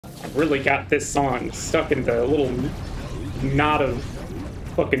Really got this song stuck into a little knot of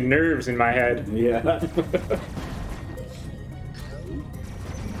fucking nerves in my head. Yeah.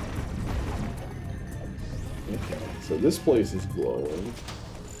 So this place is glowing.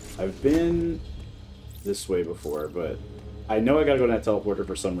 I've been this way before, but I know I gotta go to that teleporter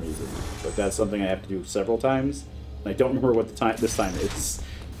for some reason. But that's something I have to do several times. And I don't remember what this time is.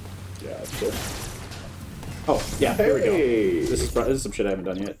 Gotcha. Oh, yeah, here we go. Hey! This is some shit I haven't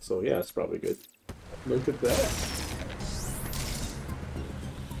done yet, so yeah, it's probably good. Look at that.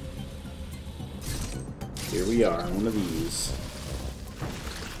 Here we are on one of these.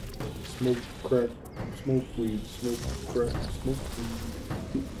 Smoke crack, smoke weed, smoke crack, smoke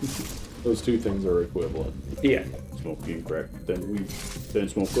weed. Those two things are equivalent. Yeah. Smoking crack, then weed, then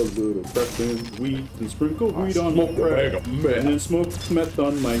smoke a little crack, then weed, and sprinkle weed on smoke my crack, and then smoke meth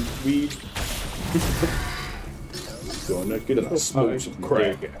on my weed. Gonna get Then I smoke some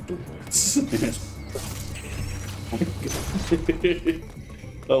crack afterwards.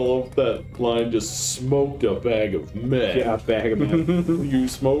 I love that line, just smoked a bag of meth. Yeah, a bag of meth. You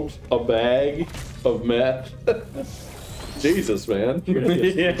smoked a bag of meth? Jesus, man.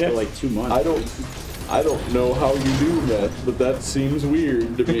 For like 2 months. I don't know how you do meth, but that seems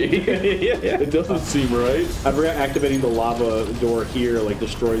weird to me. It doesn't seem right. I forgot activating the lava door here, like,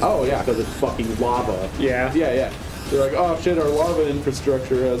 destroys Oh, yeah. because it's fucking lava. Yeah. Yeah. They're like, oh shit, our lava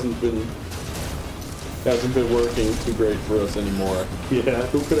infrastructure hasn't been working too great for us anymore. Yeah.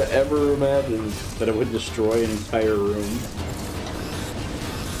 Who could have ever imagined? That it would destroy an entire room.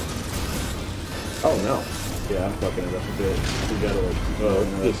 Oh no. Yeah, I'm fucking it up a bit. We gotta like keep going.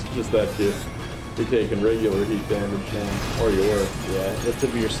 Just that shit. You're taking regular heat damage now. Or you were. Yeah, that's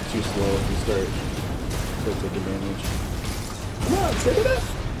if you're too slow if you start taking damage. Come on, take it up!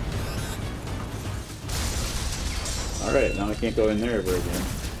 Alright, now I can't go in there ever again.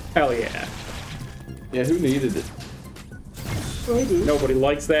 Hell yeah. Yeah, who needed it? I do. Nobody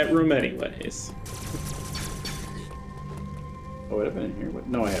likes that room anyways. Oh, wait, I've been in here. What?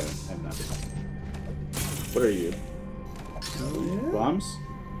 No, I haven't. I have not. What are you? Oh, yeah. Bombs?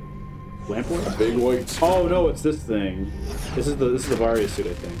 Lamp A big white. Oh no, it's this thing. This is the Varia suit,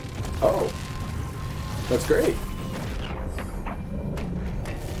 I think. Oh. That's great.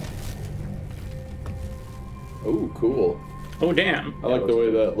 Oh, cool. Oh damn. I like the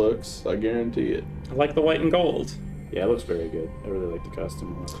way that looks. I guarantee it. I like the white and gold. Yeah, it looks very good. I really like the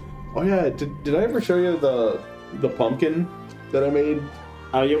costume a lot. Oh yeah, did I ever show you the pumpkin that I made?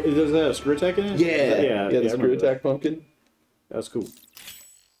 Yeah, does that have a screw attack in it? Yeah, the I screw remember attack that. pumpkin. That was cool.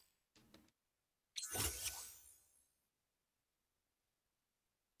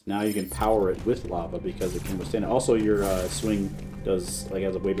 Now you can power it with lava because it can withstand it. Also, your swing has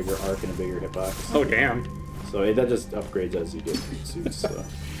a way bigger arc and a bigger hitbox. Oh damn. So that just upgrades as you get suits. So.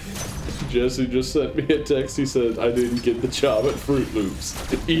 Jesse just sent me a text. He said, I didn't get the job at Fruit Loops.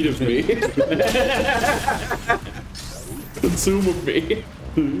 Eat of me. Consume of me.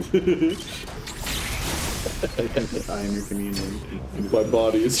 I am your communion. My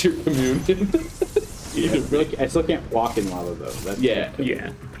body is your communion. Eat of me. I still can't walk in lava though. That's Yeah.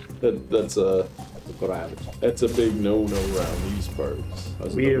 That's what I have. That's a big no-no around these parts.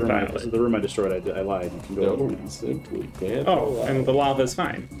 This We is violate. the room I destroyed. I lied. You can go over No, now. simply can't. Oh, and the lava's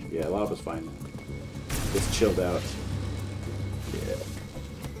fine. Yeah, lava's fine now. It's chilled out. Yeah.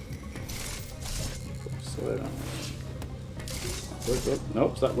 So I don't.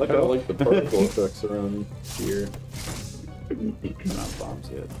 Nope, stop. Let I kind of go. like the particle effects around here. Not bombs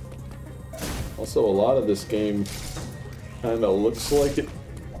yet. Also, a lot of this game kind of looks like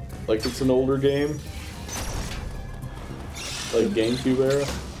it's an older game, like GameCube era.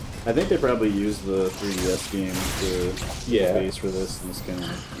 I think they probably used the 3DS game to Yeah. base for this, and it's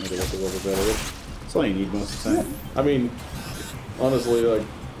gonna make it look a little bit better. That's all you need most of the time. I mean, honestly, like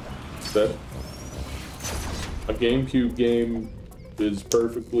that, a GameCube game is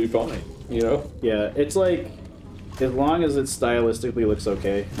perfectly fine. You know? Yeah, it's like as long as it stylistically looks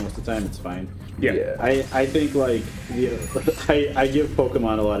okay, most of the time it's fine. Yeah. I think like I give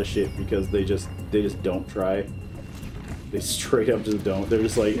Pokemon a lot of shit because they just don't try. They straight up just don't. They're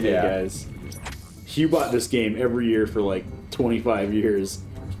just like, hey guys, you bought this game every year for like 25 years.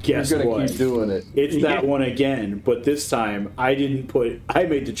 Guess You're gonna what? keep doing it. It's that one again, but this time I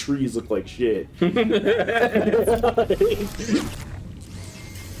made the trees look like shit.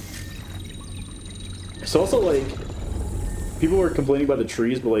 It's also like people were complaining about the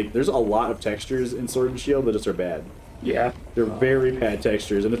trees, but like there's a lot of textures in Sword and Shield that just are bad. Yeah. They're very bad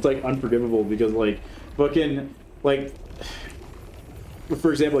textures, and it's like unforgivable because like fucking like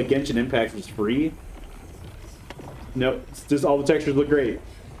for example, like Genshin Impact was free. No, it's just all the textures look great.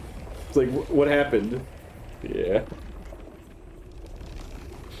 It's like, what happened? Yeah.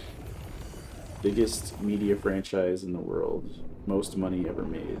 Biggest media franchise in the world. Most money ever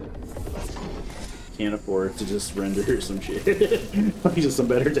made. Can't afford to just render some shit. Like just some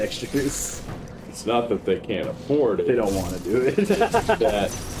better textures. It's not that they can't afford it. They don't want to do it.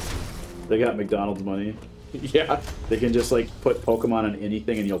 That. They got McDonald's money. Yeah. They can just like put Pokemon on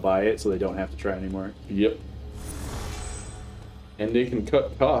anything and you'll buy it so they don't have to try anymore. Yep. And they can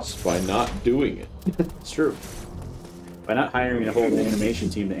cut costs by not doing it. It's true. By not hiring a whole animation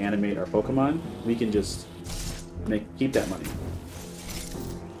team to animate our Pokemon, we can just keep that money.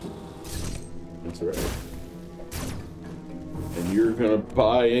 That's right. And you're gonna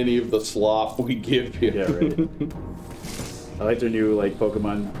buy any of the slop we give you. Yeah, right. I like their new like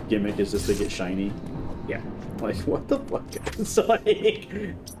Pokemon gimmick is just to get shiny. Yeah. Like, what the fuck? It's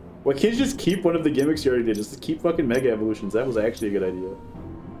like, well, can't you just keep one of the gimmicks you already did? Just keep fucking Mega Evolutions. That was actually a good idea.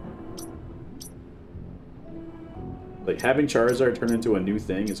 Like, having Charizard turn into a new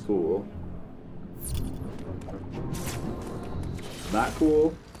thing is cool. Not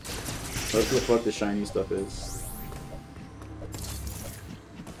cool. That's what the fuck the shiny stuff is.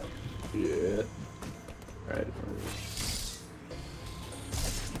 Yeah. Alright.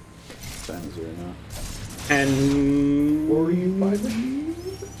 Time is right now. And 45.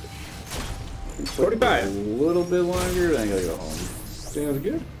 45. A little bit longer, then I gotta go home. Sounds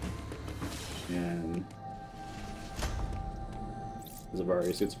good. And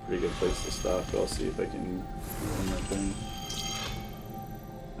Zavarius, it's a pretty good place to stop. I'll see if I can run that thing.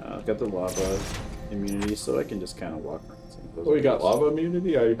 I've got the lava immunity, so I can just kind of walk around. Oh, you got lava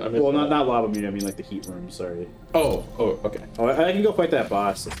immunity? Well, not lava immunity. I mean like the heat room. Sorry. Oh, okay. Oh, I can go fight that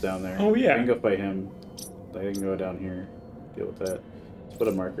boss that's down there. Oh, yeah. I can go fight him. I can go down here, deal with that. Let's put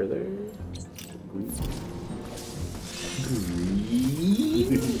a marker there.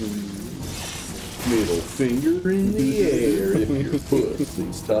 Middle finger in the air if your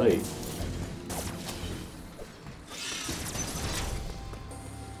pussy's tight.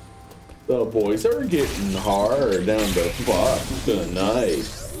 The boys are getting hard down the block tonight.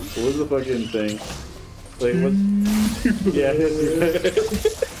 What was the fucking thing? Like, what? Yeah.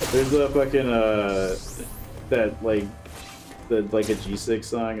 There's a fucking, that, like a G6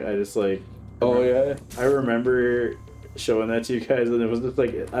 song. I just, like... Oh, yeah? I remember showing that to you guys, and it was just,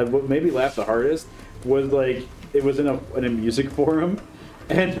 like... what made me laugh the hardest was, like, it was in a music forum,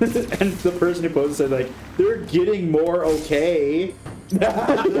 and the person who posted said, like, they're getting more okay. That's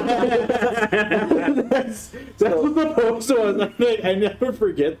what the post was. I never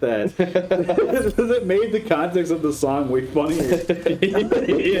forget that. It made the context of the song way funnier.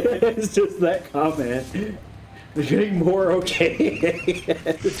 It's just that comment. They're getting more okay.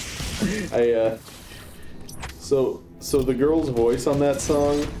 So the girl's voice on that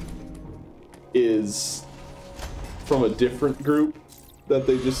song is from a different group that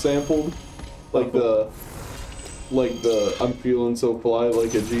they just sampled, like the I'm feeling so fly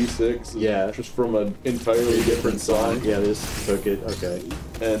like a G6 is just from an entirely different song. Yeah, they just took it. Okay.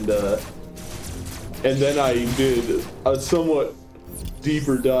 And then I did a somewhat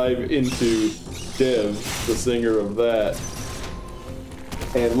deeper dive into Dev, the singer of that.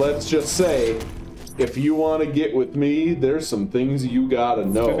 And let's just say, if you want to get with me, there's some things you gotta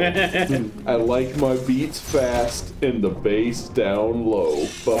know. I like my beats fast and the bass down low.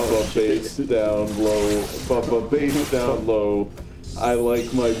 Bubba bass down low. Bubba bass down low. I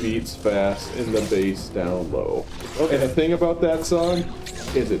like my beats fast and the bass down low. Okay. And the thing about that song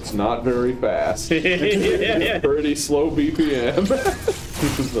is it's not very fast. It's pretty slow BPM.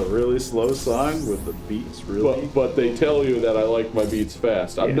 This is a really slow song with the beats really. But they tell you that I like my beats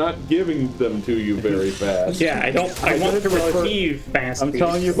fast. I'm not giving them to you very fast. Yeah, I want to receive fast I'm beats.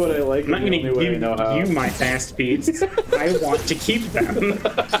 telling you what I like. I'm not going to give you my fast beats. I want to keep them.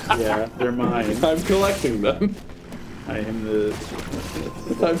 Yeah, they're mine. I'm collecting them. I am the...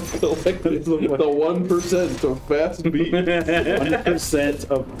 I'm collecting the 1% of fast beat. 1%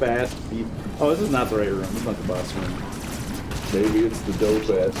 of fast beat. Oh, this is not the right room. This is not the boss room. Maybe it's the dope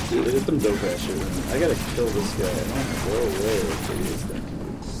ass shit. It's some dope ass shit. I gotta kill this guy. Whoa,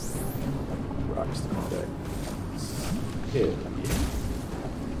 Rocks to my back. Yeah.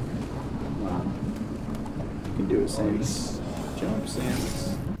 Come on. You can do it, Samus. Jump,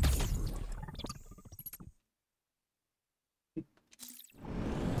 Samus.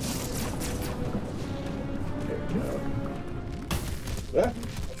 There we go. Ah.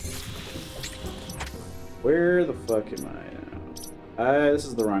 Where the fuck am I now? This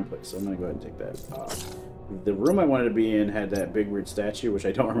is the wrong place, so I'm gonna go ahead and take that off. The room I wanted to be in had that big weird statue, which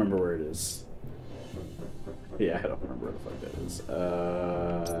I don't remember where it is. Yeah, I don't remember where the fuck that is.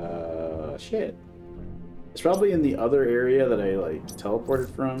 shit. It's probably in the other area that I like teleported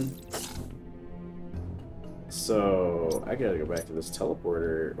from. So I gotta go back to this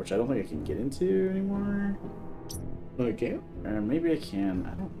teleporter, which I don't think I can get into anymore. No, I can't. Or maybe I can.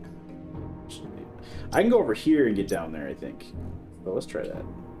 I don't. I can go over here and get down there, I think. But let's try that.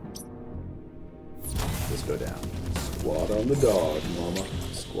 Let's go down. Squat on the dog, mama.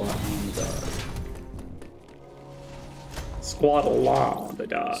 Squat on the dog. Squat-a-la, the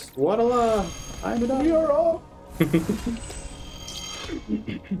dog. Squat-a-la. I'm a dog. We are all.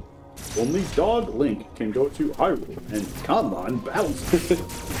 Only Dog Link can go to Hyrule and come on bounce.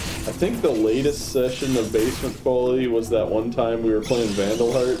 I think the latest session of Basement Quality was that one time we were playing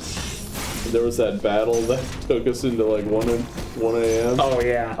Vandal Hearts. And there was that battle that took us into like 1 a.m. Oh,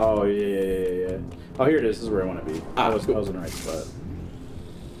 yeah. Oh, yeah. Oh, here it is. This is where I want to be. I was in the right spot.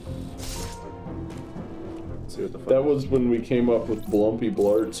 Let's see what the fuck. That was when we came up with Blumpy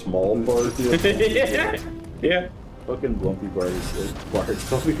Blart Small Bart. Yeah. Yeah. Fucking Blumpy Barts.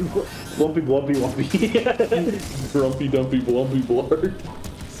 Blumpy Blumpy. Grumpy Dumpy Blumpy Blart.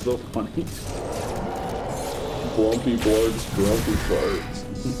 So funny. Blumpy Blart's Grumpy Farts.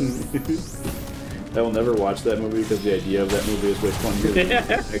 I will never watch that movie because the idea of that movie is way funnier than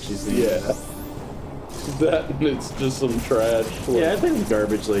actually seeing it. Yeah. That and it's just some trash. Yeah, I think it's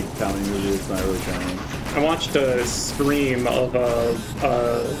garbage, like, comedy movie. It's not really trying. I watched a stream of a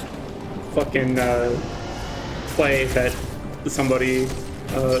fucking play that somebody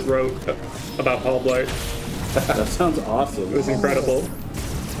wrote about Paul Blart. That sounds awesome. It was incredible.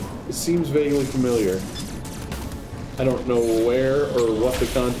 It seems vaguely familiar. I don't know where or what the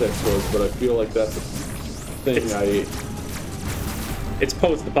context was, but I feel like that's a thing It's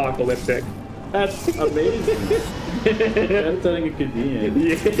post-apocalyptic. That's amazing. That's something it could be in.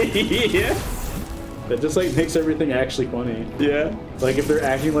 Yeah. That just like makes everything actually funny. Yeah. Like if they're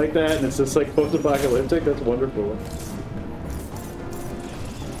acting like that and it's just like post-apocalyptic, that's wonderful.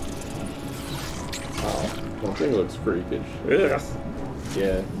 Wow. That thing looks freakish. Ugh.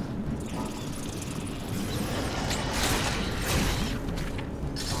 Yeah.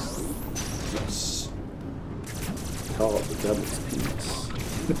 Call it the devil's penis.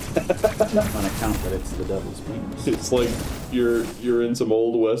 On account that it's the devil's penis. It's like you're in some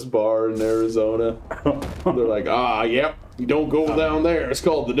old West bar in Arizona. They're like, yep, you don't go down there. It's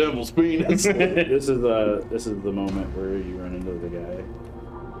called the Devil's Penis. This is the moment where you run into the guy.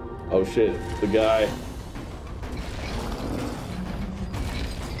 Oh shit, the guy.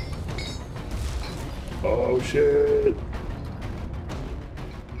 Oh shit.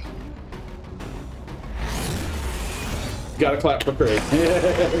 Gotta clap for Kraid.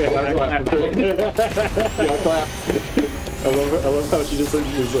 Gotta clap for Kraid. Gotta clap. I love how she just like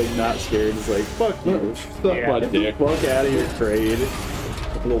is like not scared. It's like fuck you, Suck my dick. fuck out of here, Kraid,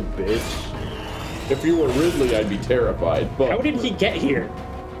 little bitch. If you were Ridley, I'd be terrified. But How did he get here?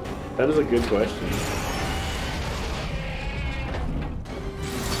 That is a good question.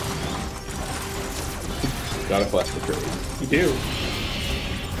 gotta clap for Kraid. You do.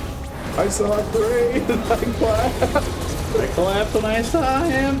 I saw Kraid. I clapped. I clapped when I saw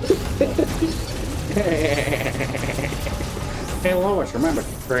him. Hey Lois, remember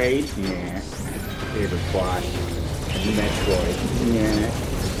Kraid? Yeah. Favorite plot. Metroid.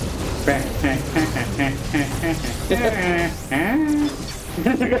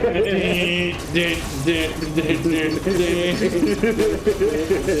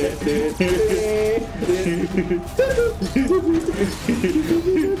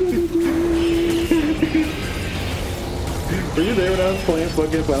 Were you there when I was playing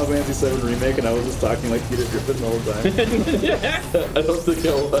fucking Final Fantasy VII Remake and I was just talking like Peter Griffin the whole time? I don't think I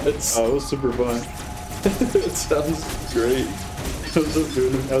was. Oh, it was super fun. It sounds great. I was just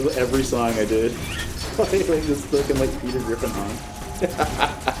doing it. That was every song I did. like just looking like Peter Griffin on. Did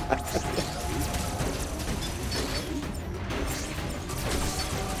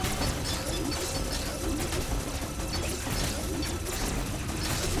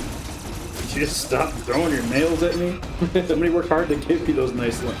you just stop throwing your nails at me? Somebody worked hard to give you those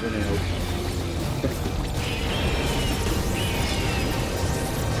nice nails.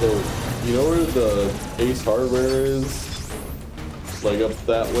 So, you know where the Ace Hardware is? Like up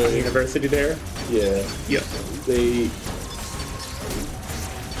that way? University there? Yeah. Yep.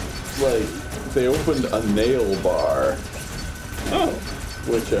 They opened a nail bar. Oh.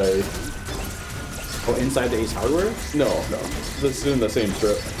 Which I... Oh, inside the Ace Hardware? No. This is in the same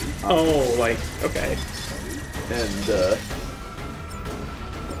strip. Oh, like, okay. And,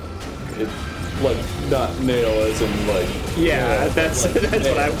 it's, like, not nail as in, like... Yeah, that's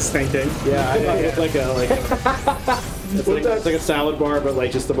what I was thinking. Yeah, I thought it was like a, It's like a salad bar, but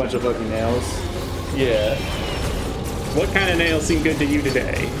like just a bunch of fucking nails. Yeah. What kind of nails seem good to you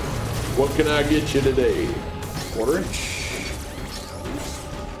today? What can I get you today? Quarter inch.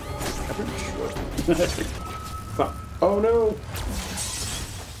 Fuck. Oh no.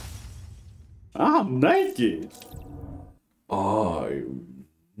 I'm naked. I'm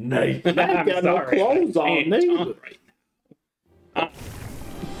naked. I ain't got no Sorry, clothes I on can't neither. talk right.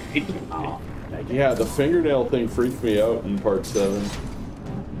 Yeah, the fingernail thing freaked me out in part 7.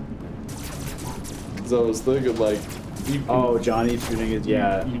 Cause I was thinking like, Johnny tuning is you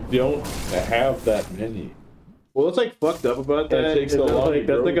don't have that many. Well, what's like fucked up about that? That takes so long to That's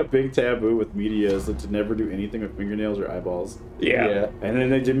grow. like a big taboo with media is to never do anything with fingernails or eyeballs. Yeah. And then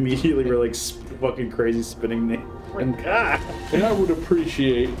they immediately were like fucking crazy spinning nails. And I would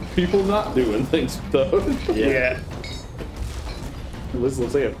appreciate people not doing things with those. Yeah. This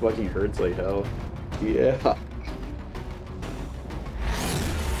looks like it fucking hurts like hell. Yeah.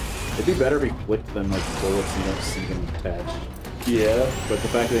 It'd be better if we flicked them like bullets and you don't see them attached. Yeah. But the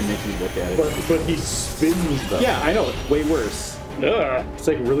fact that they make you look at it. But he spins them. Yeah, I know. It's way worse. Ugh. It's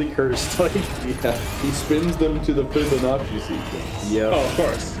like really cursed. Like, Yeah. He spins them to the Fibonacci sequence. yeah. Oh, of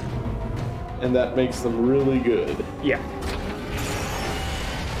course. And that makes them really good. Yeah.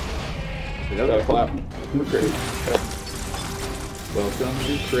 Gotta clap. Great. Welcome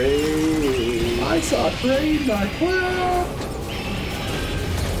to Kraid. I saw Kraid and I clapped.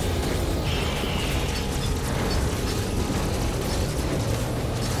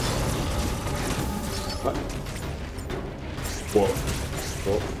 Whoa.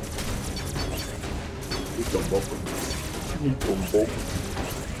 Whoa. You can bump him. You can bump him.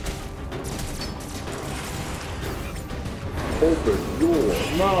 Open your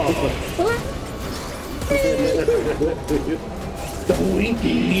mouth. The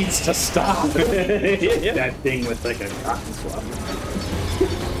winking needs to stop. That thing with like a cotton swab.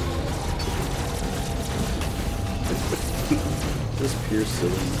 Just pure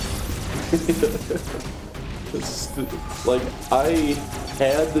silliness. Like, I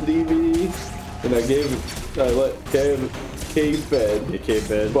had the DVD and I let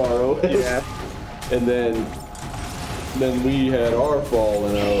K-Fed borrow it. Yeah. And then we had our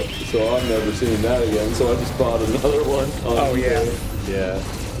falling out, so I've never seen that again. So I just bought another one. Oh, yeah. Yeah.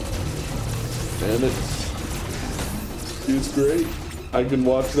 And it's great. I can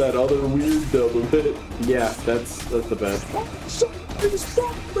watch that other weird dub of it. Yeah, that's the best. Something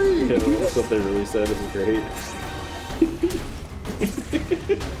stop me! Yeah, that's what they really said. It was great.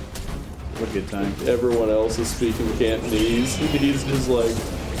 What a good time. Everyone else is speaking Cantonese. He's just like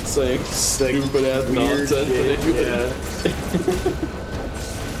saying stupid ass nonsense. Yeah.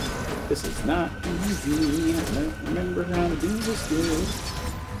 This is not easy. I don't remember how to do this good.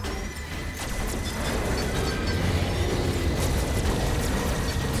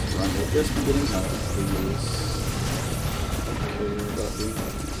 Run with this and getting out of this. Okay, about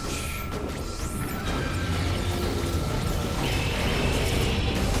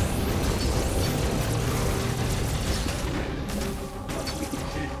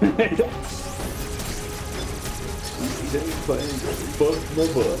Fuck my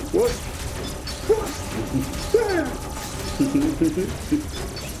butt. What?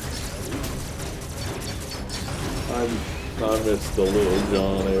 I missed the Little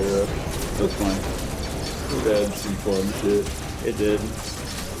John era. That was fun. It had some fun shit. It did.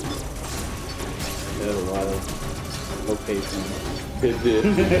 It had a lot of locations. It did.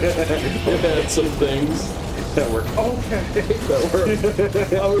 It had some things That were okay. that were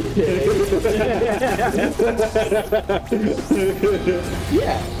okay.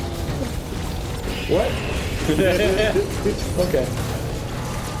 Yeah. What? Okay.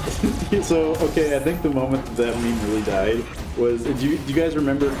 So, okay, I think the moment that meme really died was, do you guys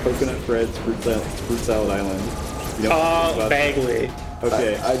remember Coconut Fred's Fruit Salad Island? You know what I'm talking about? Vaguely.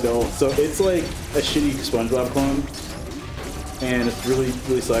 Okay. I don't. So it's like a shitty SpongeBob clone, and it's really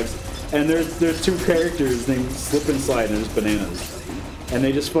sucks. And there's two characters named Slip and Slide, and there's bananas, and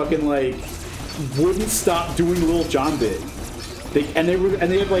they just fucking like wouldn't stop doing Little John bit. They had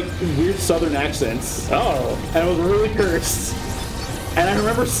like weird Southern accents. Oh. And it was really cursed. And I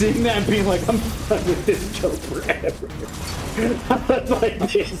remember seeing that and being like, I'm done with this joke forever. I was like,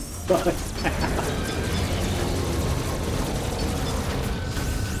 this sucks.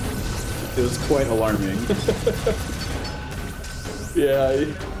 It was quite alarming. Yeah.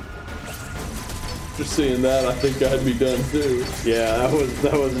 Just seeing that, I think I'd be done too. Yeah,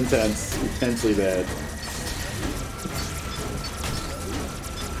 that was intensely bad.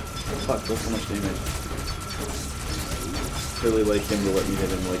 Fuck, that's so much damage. Really like him to let me hit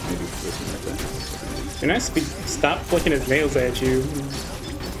him like maybe 50 times. Can I stop flicking his nails at you?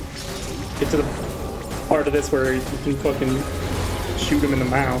 Get to the part of this where you can fucking shoot him in the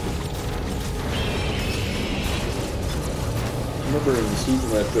mouth. I remember in Super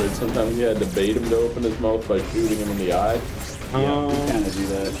Metroid, sometimes you had to bait him to open his mouth by shooting him in the eye. Yeah, you kind of do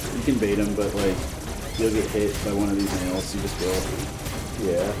that. You can bait him, but like, you'll get hit by one of these nails, you just will.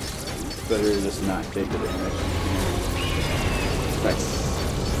 Yeah. It's better to just not take the damage. Nice.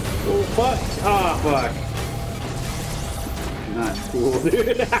 Oh, fuck! Ah, fuck! Not cool,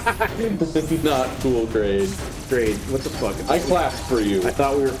 dude. Not cool, Kraid. Kraid, what the fuck? I clapped for you. I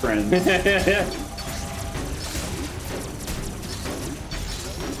thought we were friends.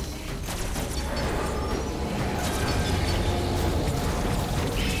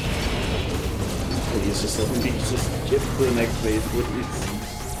 Please just let me just get to the next phase, please.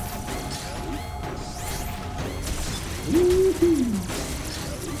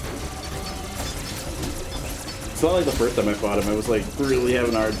 It's not like the first time I fought him. I was like really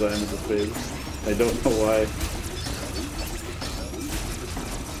having a hard time with this phase. I don't know why.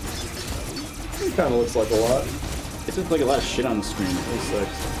 It kind of looks like a lot. It's just like a lot of shit on the screen. It really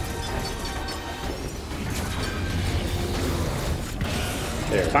sucks.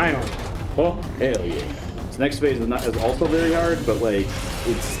 There. Finally. Oh, Hell yeah. This next phase is also very hard, but like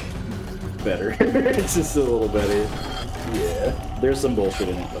it's better. It's just a little better. Yeah. There's some bullshit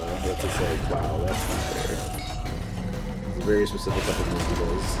in it though. That's just like, wow, that's not fair. It's very specific type of move he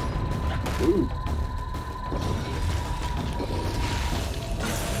does. Ooh.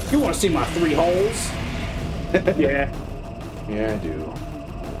 You want to see my 3 holes? yeah. Yeah, I do.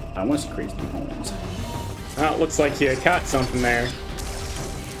 I want to see crazy holes. Oh, it looks like you caught something there.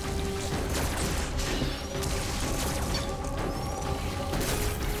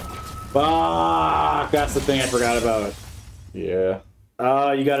 Fuck! That's the thing I forgot about. Yeah.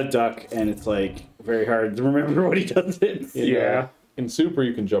 You gotta duck, and it's like very hard to remember what he does. Yeah. In Super,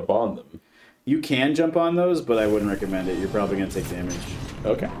 you can jump on them. You can jump on those, but I wouldn't recommend it. You're probably gonna take damage.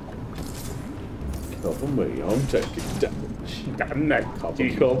 Okay. Cover me, I'm taking damage. I'm not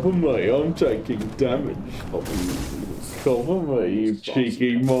Cover me, I'm taking damage. Cover me, you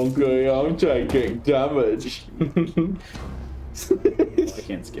cheeky monkey, I'm taking damage. I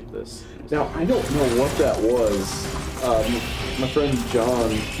can't skip this. Now, I don't know what that was. My friend John,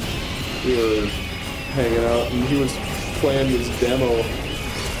 we were hanging out, and he was playing this demo.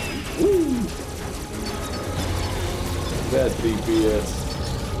 Woo! That DPS.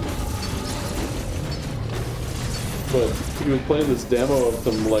 But he was playing this demo of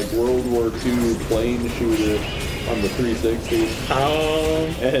some, like, World War II plane shooter on the 360. Oh.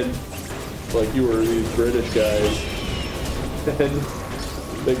 And, like, you were these British guys. And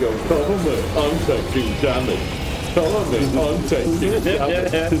they go, cover me, I'm taking damage. Cover me, I'm taking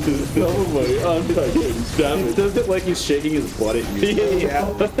damage. Cover me, I'm taking damage. Does it like he's shaking his butt at you? Yeah.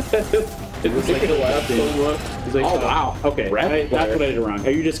 It was like the last thing. He's like, Oh, wow. Okay, that's what I did wrong.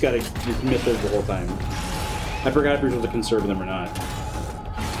 You just gotta just miss those the whole time. I forgot if you're supposed to conserve them or not.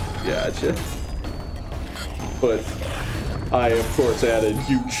 Gotcha. But I, of course, added,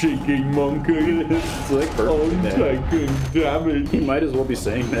 you cheeky monkey. It's like perfect. I'm taking damage. You might as well be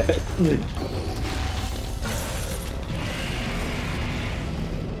saying that.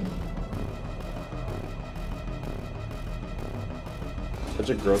 Such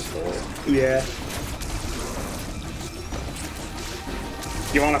a gross hole. Yeah.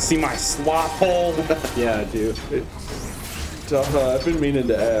 You want to see my slop hole? Yeah, I do. Taha, I've been meaning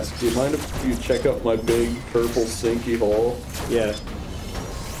to ask, do you mind if you check out my big purple stinky hole? Yeah. It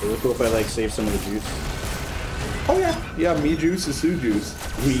would be cool if I like save some of the juice. Oh yeah. Yeah, me juice is Sue juice.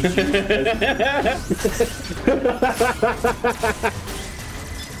 Me juice.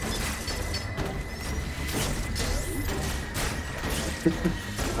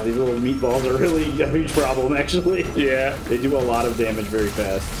 These little meatballs are really a huge problem, actually. Yeah. They do a lot of damage very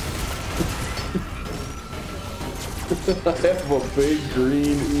fast. I have a big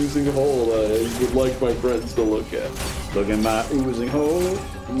green oozing hole that I would like my friends to look at. Look at my oozing hole.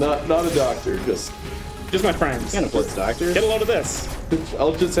 Not a doctor, just my friends. Can't afford doctor. Get a load of this.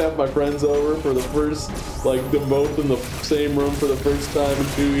 I'll just have my friends over for the first, like, them both in the same room for the first time in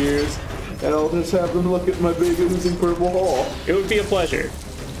 2 years, and I'll just have them look at my big oozing purple hole. It would be a pleasure.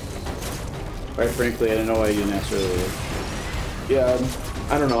 Quite frankly, I didn't know why you didn't ask earlier. Yeah,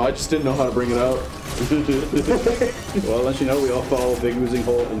 I don't know, I just didn't know how to bring it out. Well, let you know, we all follow Big Oozing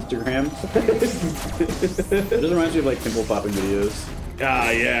Hole on Instagram. It just reminds me of like pimple popping videos. Ah,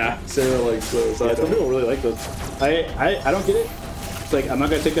 yeah. Sarah likes those. Yeah, some people really like those. I don't get it. It's like, I'm not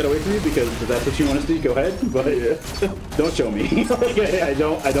gonna take that away from you because if that's what you want to see, go ahead. But Yeah. don't show me. Like, I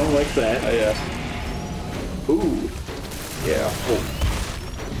don't like that. Yeah. Ooh. Yeah. Oh.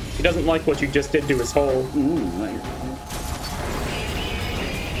 He doesn't like what you just did to his hole. Ooh, nice.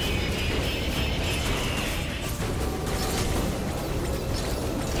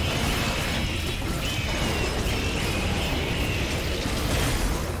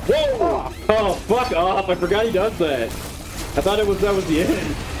 Whoa! Oh, fuck off! I forgot he does that. I thought that was the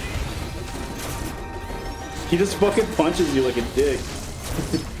end. He just fucking punches you like a dick.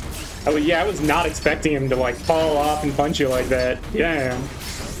 Oh yeah, I was not expecting him to like fall off and punch you like that. Damn.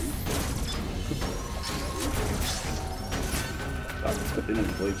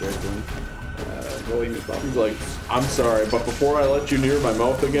 He's like, I'm sorry, but before I let you near my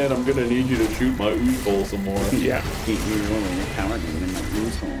mouth again, I'm gonna need you to shoot my ooze hole some more. Yeah.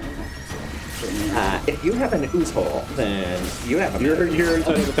 If you have an ooze hole, then you have a... You're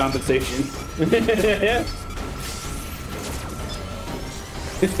entitled to compensation.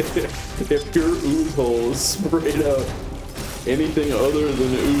 If your ooze hole is sprayed out anything other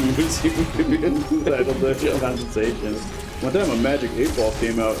than ooze, you can be entitled to compensation. One time a Magic 8 Ball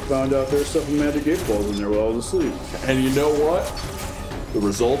came out, found out there's stuff in Magic 8 Balls in there while I was asleep. And you know what? The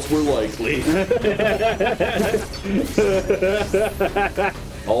results were likely.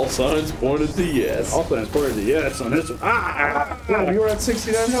 All signs pointed to yes. All signs pointed to yes on this one. You were at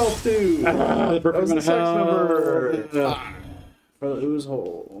 69 health too. The perfect That was the amount of sex number. for the ooze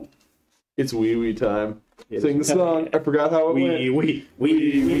hole. It's wee wee time. Yes. Sing the song. I forgot how it went. You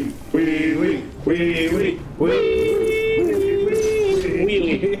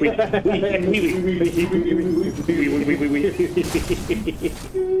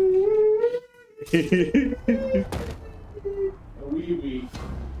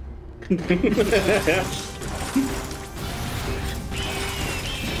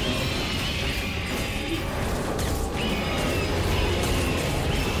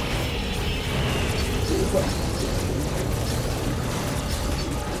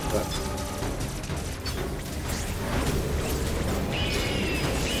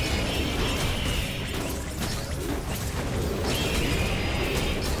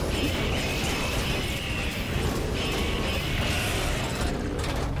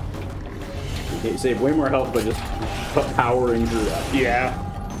save way more health by just powering through that. Yeah.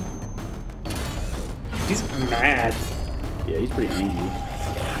 He's mad. Yeah, he's pretty angry.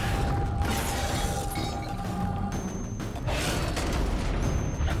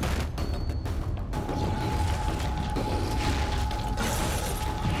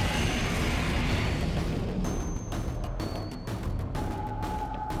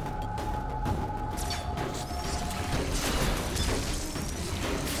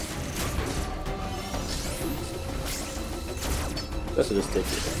 That's what just take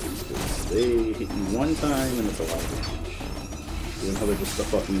your damage, because they hit you one time and it's a lot of damage. Even though they're just a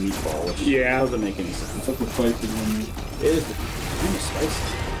fucking meatball, which doesn't make any sense. That's the spicy one. It is kind of spicy.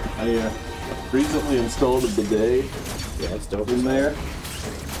 I recently installed a bidet Yeah, it's dope in there,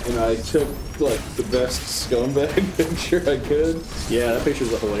 and I took like the best scumbag picture I could. Yeah, that picture's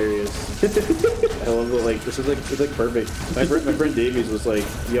hilarious. I love it. Like, this is like, it's like perfect. My friend Davies was like,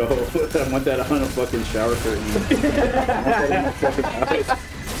 "Yo, I want that on a fucking shower curtain."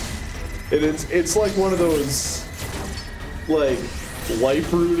 And it's like one of those like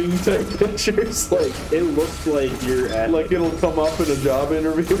life rooting type pictures. Like It looks like you're at like it'll come up in a job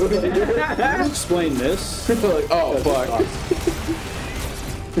interview. Can you explain this? Like, oh fuck.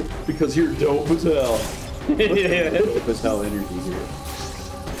 Because you're dope as hell. Dope as hell energy here.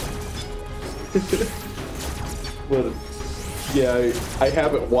 But yeah, I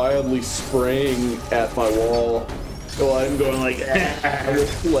have it wildly spraying at my wall. So I'm going like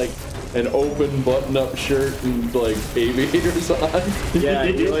with like an open button-up shirt and like aviators on. Yeah,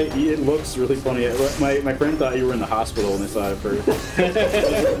 it looks really funny. My friend thought you were in the hospital when they saw it first.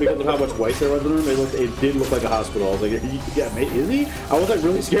 Because of how much white there was in the room, it did look like a hospital. I was like, yeah, mate, is he? I was like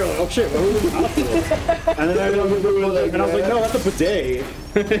really scared, like, oh shit, what was in the hospital? And then I was like, no, that's a bidet.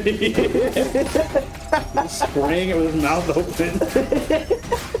 Spraying it with his mouth open.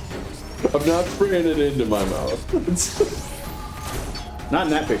 I'm not spraying it into my mouth. Not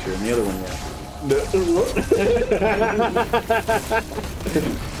in that picture, in the other one, yeah.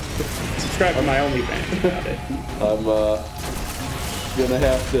 Subscribe to my OnlyFans about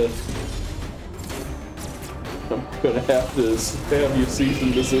it. I'm gonna have to have you cease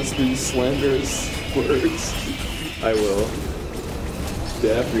and desist these slanderous words. I will.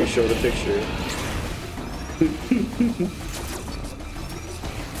 After you show the picture.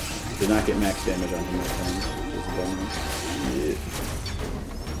 Did not get max damage on him this time, which is a bonus. Yeah.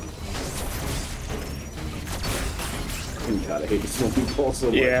 God, I hate this swimming pool so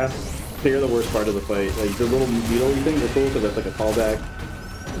much. Yeah. They're the worst part of the fight. Like the little needle things are cool because that's like a callback.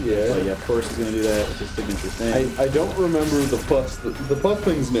 Yeah. Like, yeah, of course he's gonna do that. It's his signature thing. I don't remember the pus. The pus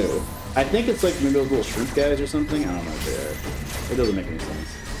thing's new. I think it's like maybe those little shrimp guys or something. I don't know what they are. It doesn't make any sense.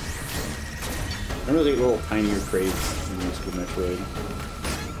 Remember the little tinier Kraids in the Super Metroid?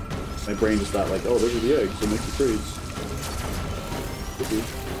 My brain just thought like, oh, those are the eggs, so make the Kraids.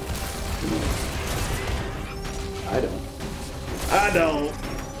 I don't. I don't.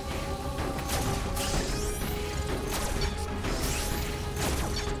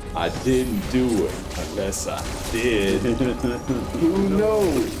 I didn't do it unless I did. Who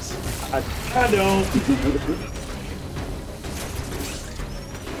knows? I don't.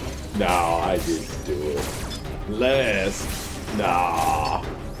 No, I didn't do it. Unless, nah.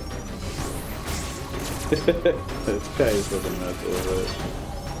 This guy is looking nuts over it.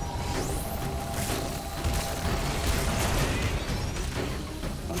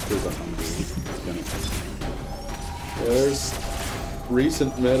 I'm sure There's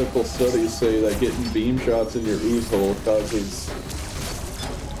recent medical studies say that getting beam shots in your ooze hole causes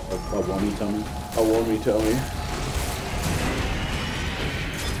a wummy tummy. a wummy tummy.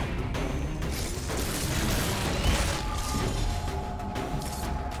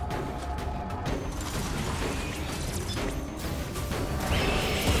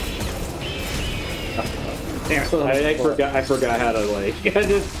 Damn it. I forgot how to like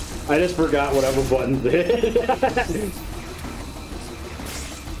I just forgot whatever buttons did.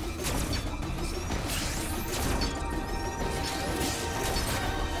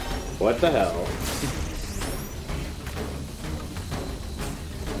 What the hell?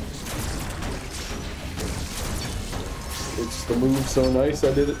 It's the move so nice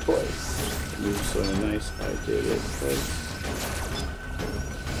I did it twice. Move so nice, I did it twice.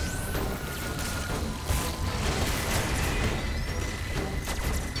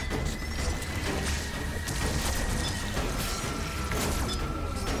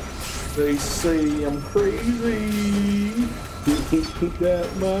 They say I'm crazy. That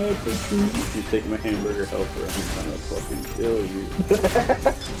might be true. You take my hamburger helper, I'm gonna fucking kill you.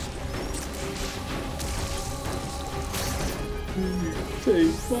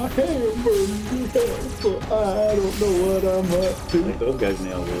 Take my hamburger helper. I don't know what I'm up to. Like those guys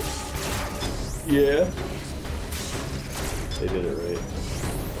nailed it. Yeah. They did it right.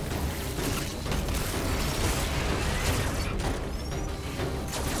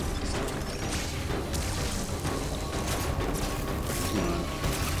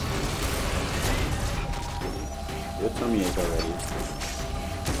 Get tummy ache already.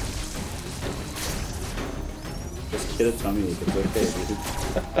 Just get a tummy ache, it's okay, dude.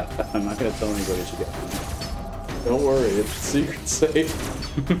 I'm not gonna tell anybody what you got. Don't worry, it's secret safe.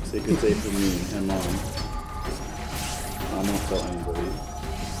 Secret safe for me and mom. Mom won't tell anybody.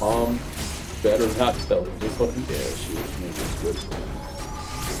 Mom better not tell anybody. Yeah, she was maybe good.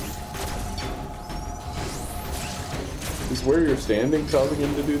 Is where you're standing causing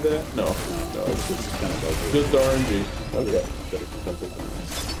him to do that? No. No, it's just kind of ugly. Just RNG. Okay.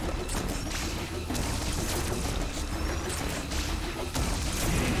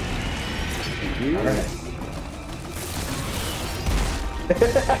 Alright.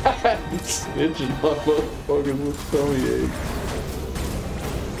 Snitching my motherfuckers with tummy ache.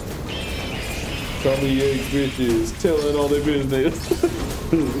 Tummy ache bitches telling all their business.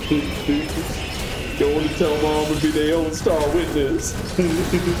 Going to tell mom to be their own star witness.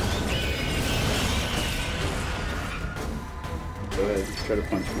 Go ahead, try to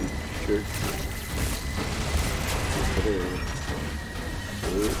punch me. Sure.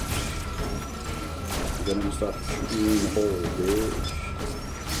 You're gonna stop shooting me in the hole, bitch.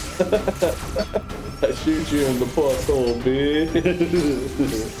 I shoot you in the pus hole,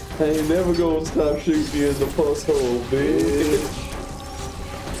 bitch. I ain't never gonna stop shooting you in the pus hole, bitch.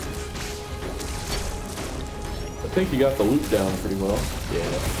 I think you got the loop down pretty well. Yeah.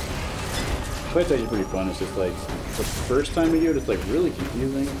 Fight's actually pretty fun. It's just like the first time you do it, it's like really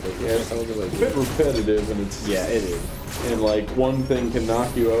confusing. Like, Yeah, it's a bit repetitive, and it's yeah, it is. and like one thing can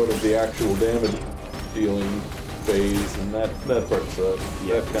knock you out of the actual damage dealing phase, and that part sucks.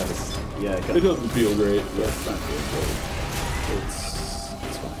 Yeah. That kind of Yeah, it doesn't feel great. Yeah, it's not good, but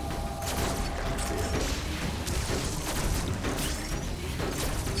it's fine.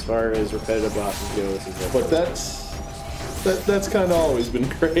 As far as repetitive bosses go, this is like But that's kind of always been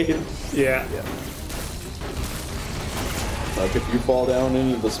great. Yeah. Like if you fall down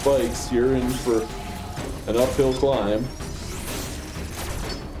into the spikes, you're in for an uphill climb.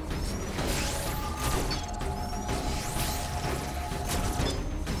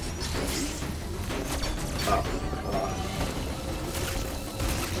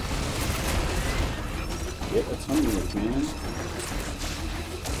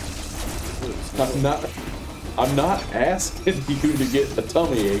 I'm not asking you to get a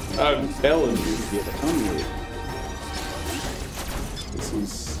tummy ache. I'm telling you to get a tummy ache.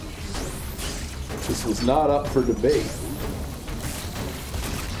 This was not up for debate.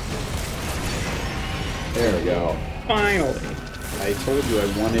 There we go. Finally. I told you I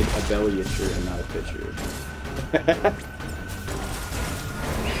wanted a belly itcher and not a pitcher.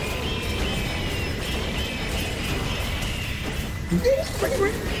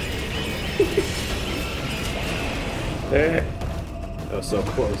 That was so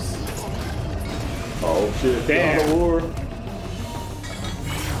close. Oh shit! Damn. God of War.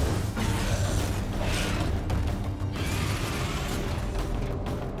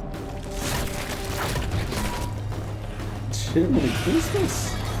 Chimney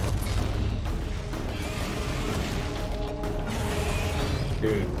Christmas.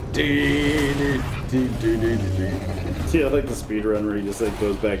 Yeah, like the speed run where he just like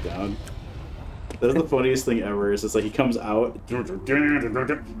goes back down. That's the funniest thing ever. Is it's like he comes out, let's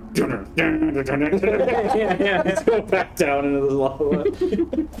go back down into the lava.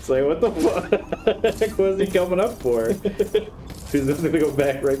 It's like, what the fuck? What is he coming up for? He's just gonna go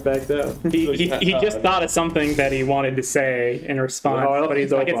right back down. He just thought of something that he wanted to say in response, Oh, but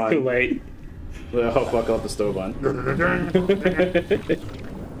he's like, it's too late. Oh fuck, I'll have the stove on.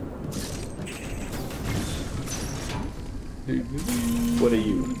 What are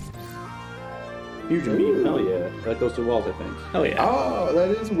you? Huge meme, hell yeah. That goes to walls, I think. Hell yeah. Oh, that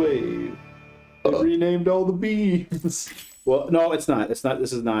is Wave. I renamed all the beams. Well, no, it's not. It's not.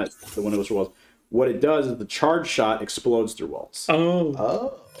 This is not the one that goes through walls. What it does is the charge shot explodes through walls. Oh.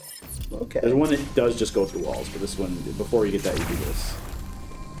 Oh, okay. There's one that does just go through walls, but this one, before you get that, you do this.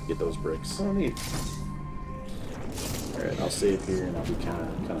 Get those bricks. Oh, neat. All right, I'll save here, and I'll be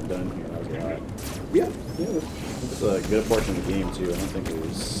kind of done here. I was like, Yeah. it's a good portion of the game too. I don't think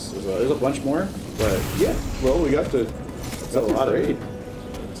there's a bunch more, but Yeah. Well, we got to. it's a lot of it.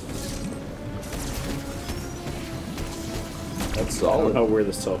 That's I don't solid. know where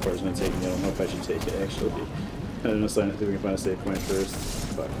this teleport is going to take me. I don't know if I should take it, actually. I don't know if we can find a save point first.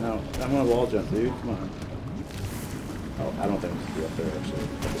 Fuck, no. I'm on a wall jump, dude. Come on. Oh, I don't think we should be up there, actually.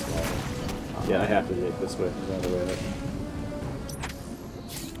 I just lied. Yeah, I have to take this way. There's another way up.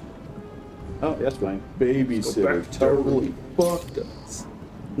 Oh, that's fine. Babysitter totally fucked us.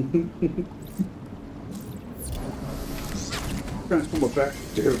 Transform my back.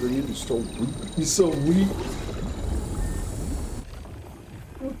 Darius is so weak. He's so weak.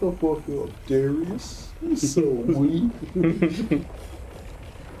 What the fuck up, Darius? He's so weak.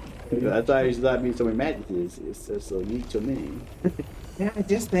 I thought you thought me so many mattresses. It's just so weak to me. Yeah, I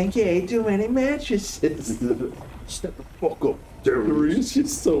just think you ate too many mattresses. Shut the fuck up, Darius.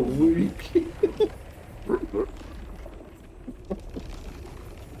 He's so weak.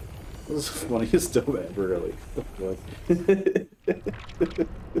 This is the funniest dope ever, really. It's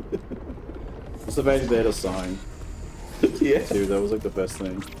the fact that they had a song. Yeah. Dude, that was like the best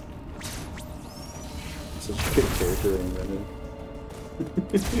thing. Such a good character invented.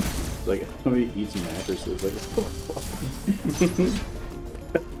 Like, how many eats mattresses? Like, what the fuck?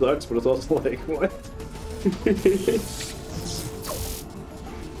 That sucks, but it's also like, what?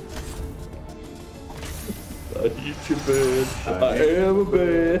 I eat your bed. I am a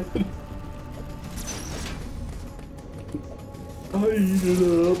bed. I eat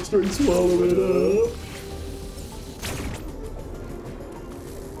it up, straight swallow it up.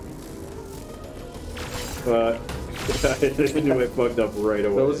 I knew I fucked up right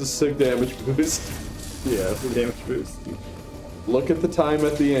away. That was a sick damage boost. Yeah, that's a damage boost. Look at the time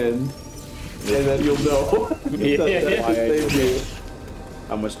at the end, and then you'll know. That's why I Thank you.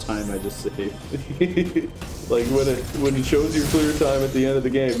 how much time I just saved. Like when it shows your clear time at the end of the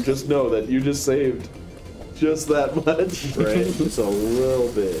game, just know that you just saved just that much. Right? Just a little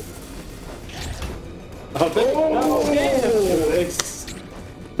bit. Oh,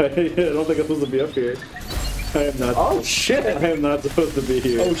 I don't think I'm supposed to be up here. I am not. Oh shit! I am not supposed to be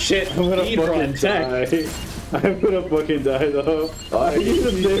here. Oh shit. I'm gonna Speed fucking run, tech. die. I'm gonna fucking die though. I need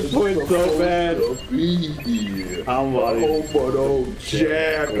to save point so bad. I'm like, oh, but oh,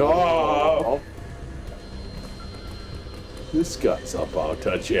 jack off! This guy's about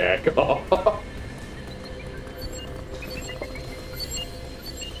to jack off.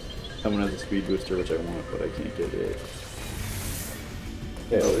 I'm gonna have the speed booster, which I want, but I can't get it.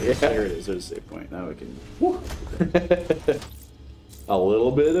 Hell yeah. There it is. There's a save point. Now we can. A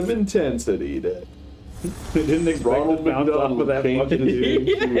little bit of intensity to I didn't expect Ronald to bounce off of that McDonald fucking dude.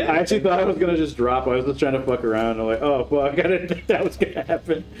 Yeah. I actually thought I was gonna just drop. I was just trying to fuck around. I'm like, oh fuck, I didn't think that was gonna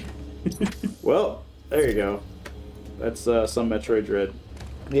happen. Well, there you go. That's some Metroid Dread.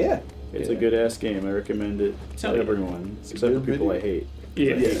 Yeah. It's a good ass game. I recommend it to everyone, except for people I hate.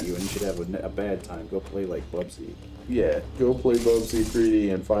 Yeah. I hate you, and you should have a bad time. Go play like Bubsy. Yeah, go play Bubsy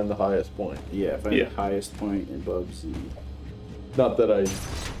 3D and find the highest point. Yeah, find the highest point in Bubsy. Not that I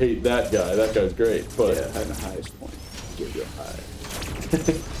hate that guy. That guy's great, but Yeah, find the highest point. Get real high.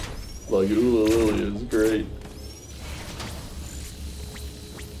 like Ula Lily is great.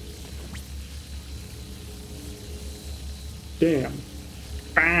 Damn.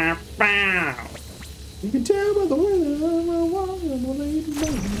 Bow, bow. You can tell by the way that I'm a lady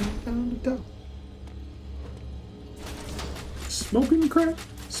down the top. Smoking crack,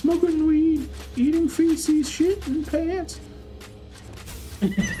 smoking weed, eating feces, shitting pants.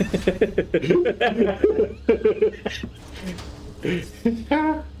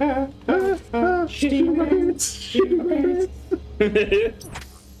 Shitting my pants, shitting my pants.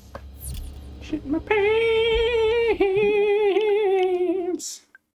 Shitting my pants.